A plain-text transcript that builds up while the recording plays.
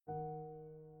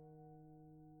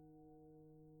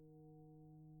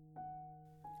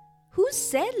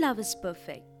said love is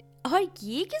perfect? और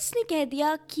ये किसने कह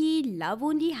दिया कि love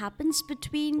only happens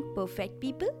between perfect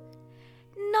people?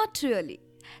 Not really.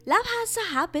 Love has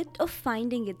a habit of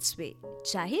finding its way,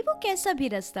 चाहे वो कैसा भी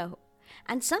रास्ता हो.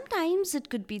 And sometimes it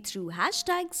could be through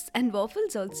hashtags and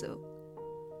waffles also.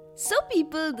 So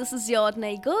people, this is your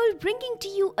ordinary girl bringing to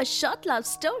you a short love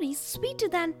story sweeter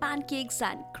than pancakes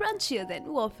and crunchier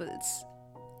than waffles.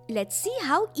 Let's see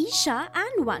how Isha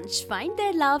and Vansh find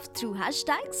their love through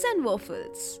hashtags and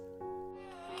waffles.